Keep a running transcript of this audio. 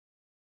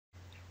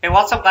Hey,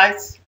 what's up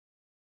guys?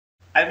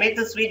 I made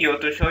this video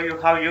to show you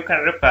how you can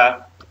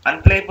repair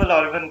unplayable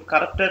or even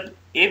corrupted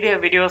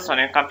AVI videos on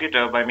your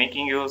computer by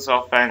making use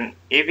of an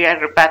AVI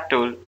repair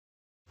tool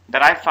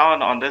that I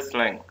found on this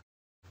link.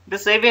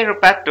 This AVI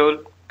repair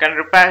tool can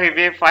repair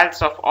AVI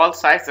files of all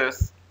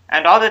sizes,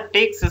 and all it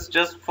takes is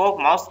just 4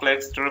 mouse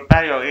clicks to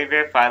repair your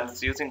AVI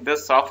files using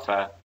this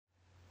software.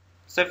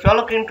 So if you're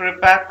looking to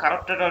repair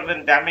corrupted or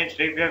even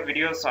damaged AVI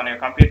videos on your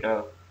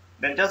computer,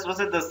 then just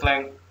visit this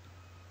link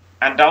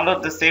and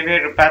download this AVI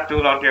repair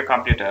tool onto your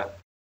computer.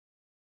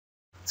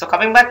 So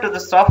coming back to the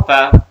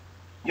software,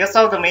 here's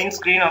how the main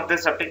screen of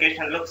this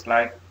application looks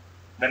like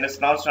when it's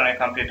launched on your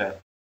computer.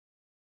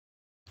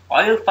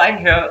 All you'll find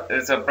here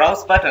is a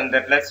browse button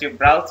that lets you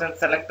browse and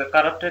select the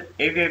corrupted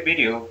AVI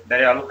video that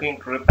you are looking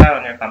to repair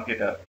on your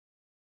computer.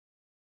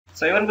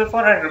 So even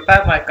before I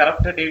repair my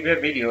corrupted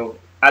AVI video,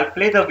 I'll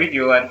play the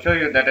video and show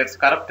you that it's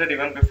corrupted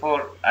even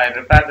before I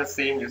repair the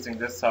same using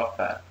this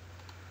software.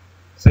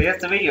 So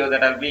here's the video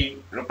that I'll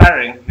be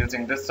repairing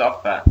using this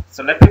software.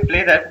 So let me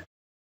play that.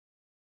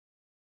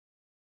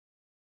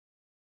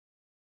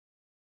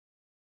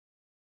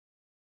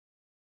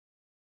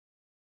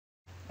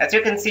 As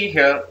you can see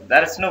here,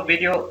 there is no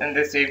video in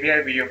this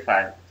AVI video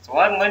file. So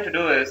what I'm going to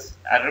do is,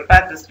 I'll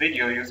repair this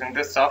video using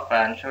this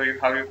software and show you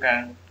how you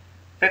can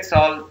fix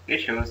all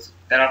issues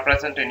that are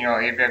present in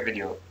your AVI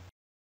video.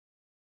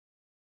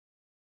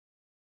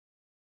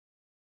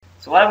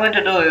 So what I'm going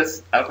to do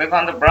is, I'll click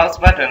on the browse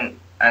button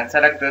and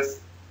select this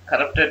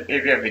corrupted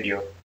AVI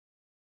video.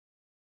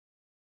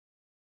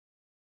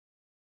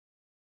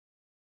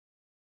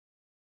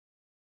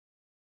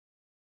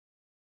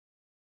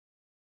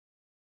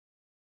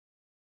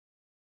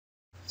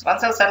 So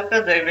once I've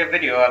selected the AVI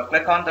video, I'll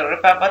click on the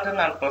repair button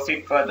and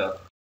proceed further.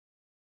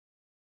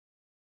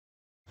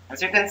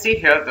 As you can see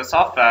here, the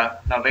software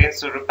now begins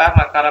to repair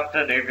my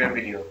corrupted AVI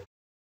video.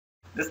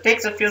 This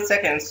takes a few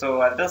seconds, so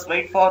I'll just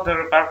wait for the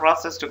repair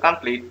process to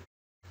complete,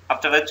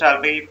 after which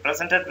I'll be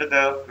presented with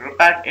the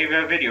repaired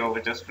AVI video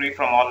which is free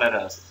from all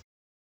errors.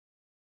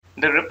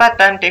 The repair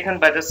time taken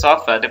by this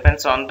software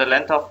depends on the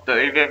length of the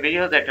AVI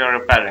video that you're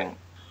repairing.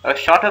 A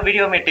shorter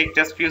video may take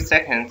just few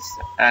seconds,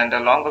 and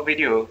a longer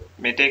video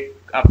may take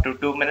up to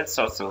 2 minutes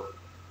or so.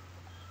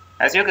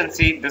 As you can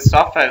see, this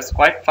software is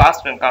quite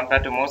fast when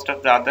compared to most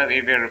of the other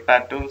AVI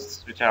repair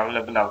tools which are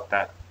available out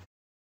there.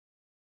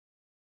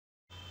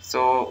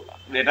 So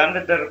we're done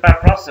with the repair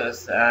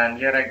process, and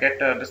here I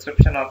get a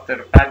description of the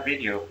repaired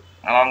video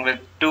along with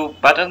 2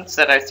 buttons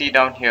that I see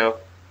down here.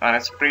 One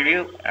is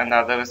preview and the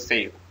other is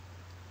save.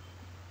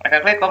 I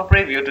can click on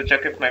preview to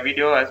check if my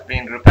video has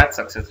been repaired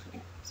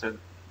successfully. So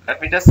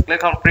let me just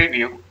click on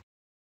preview.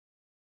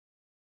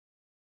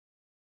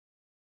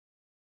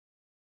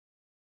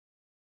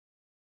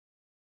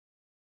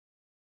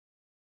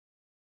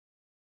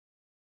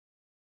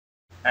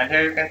 And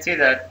here you can see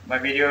that my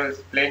video is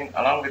playing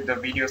along with the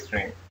video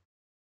stream.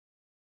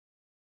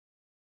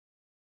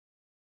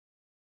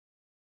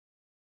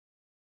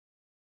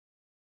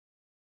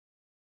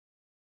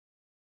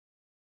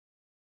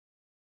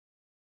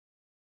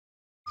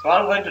 So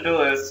all I'm going to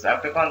do is I'll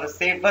click on the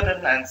save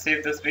button and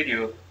save this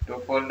video to a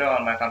folder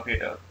on my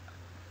computer.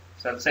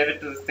 So I'll save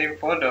it to the same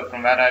folder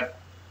from where I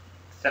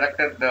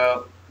selected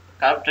the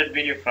corrupted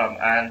video from,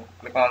 and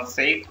click on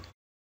save.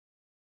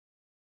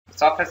 The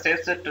software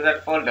saves it to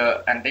that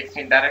folder and takes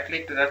me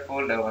directly to that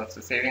folder once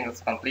the saving is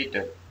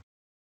completed.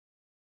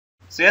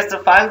 So here's the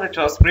file which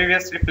was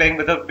previously playing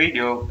without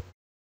video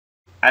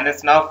and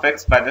is now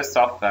fixed by this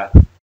software.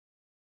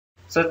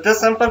 So it's this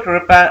simple to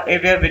repair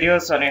AVI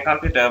videos on your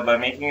computer by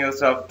making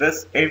use of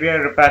this AVI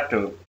repair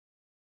tool.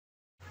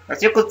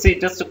 As you could see,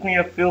 it just took me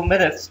a few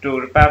minutes to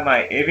repair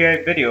my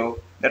AVI video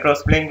that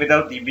was playing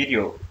without the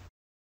video.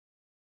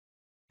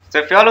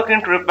 So if you're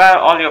looking to repair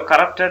all your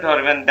corrupted or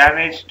even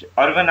damaged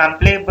or even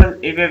unplayable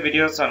AVI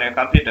videos on your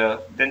computer,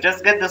 then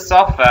just get this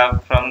software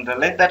from the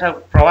link that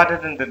I've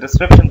provided in the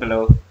description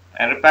below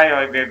and repair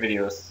your AVI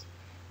videos.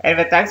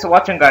 Anyway, thanks for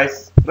watching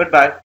guys.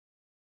 Goodbye.